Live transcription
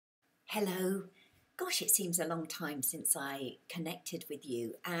Hello. Gosh, it seems a long time since I connected with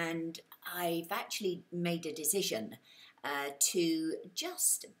you, and I've actually made a decision to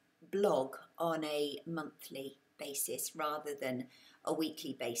just blog on a monthly basis rather than a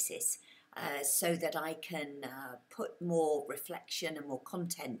weekly basis, so that I can put more reflection and more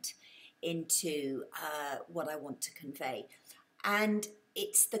content into what I want to convey. And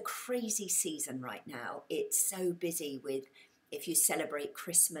it's the crazy season right now. It's so busy with if you celebrate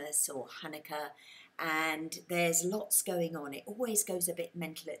Christmas or Hanukkah, and there's lots going on. It always goes a bit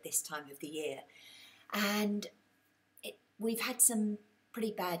mental at this time of the year. And we've had some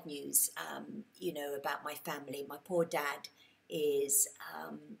pretty bad news, about my family. My poor dad is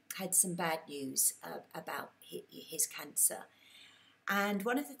had some bad news about his cancer. And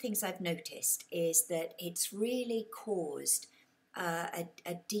one of the things I've noticed is that it's really caused a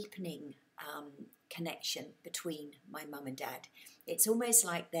deepening connection between my mum and dad. It's almost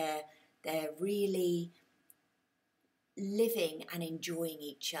like they're really living and enjoying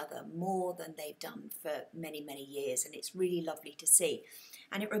each other more than they've done for many, many years, and it's really lovely to see.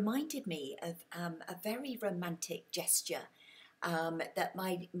 And it reminded me of a very romantic gesture that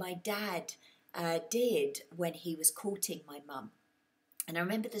my dad did when he was courting my mum. And I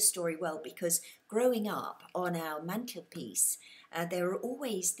remember the story well because growing up on our mantelpiece, there were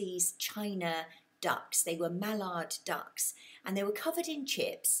always these china ducks. They were mallard ducks, and they were covered in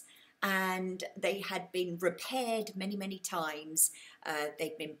chips, and they had been repaired many, many times.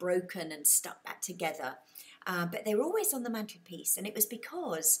 They'd been broken and stuck back together, but they were always on the mantelpiece. And it was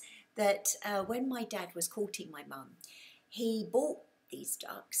because that when my dad was courting my mum, he bought these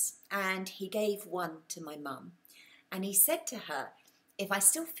ducks and he gave one to my mum, and he said to her, "If I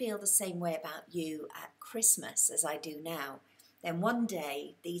still feel the same way about you at Christmas as I do now, then one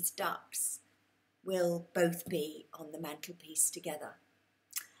day these ducks will both be on the mantelpiece together."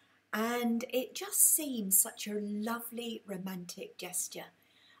 And it just seems such a lovely romantic gesture.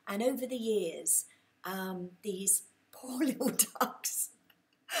 And over the years, these poor little ducks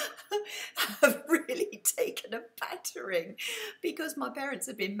have really taken a battering because my parents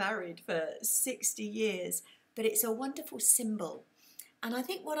have been married for 60 years. But it's a wonderful symbol. And I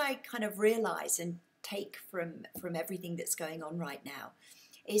think what I kind of realise and take from everything that's going on right now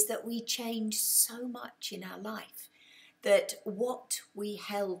is that we change so much in our life, that what we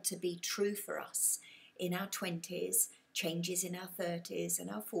held to be true for us in our 20s changes in our 30s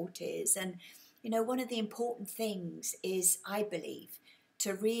and our 40s. And, one of the important things is, I believe,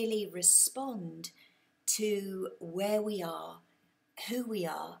 to really respond to where we are,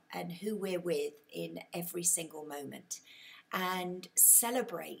 and who we're with in every single moment, and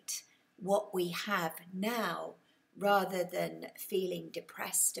celebrate what we have now rather than feeling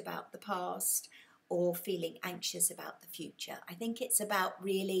depressed about the past or feeling anxious about the future. I think it's about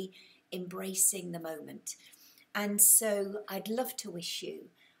really embracing the moment. And so I'd love to wish you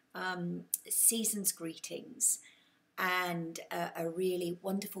season's greetings and a really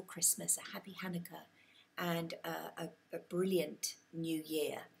wonderful Christmas, a happy Hanukkah, and a brilliant new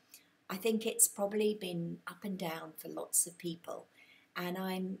year. I think it's probably been up and down for lots of people, and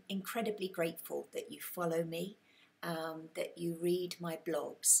I'm incredibly grateful that you follow me, that you read my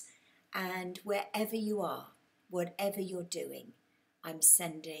blogs, and wherever you are, whatever you're doing, I'm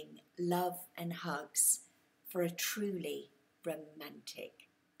sending love and hugs for a truly romantic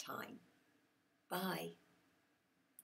time. Bye.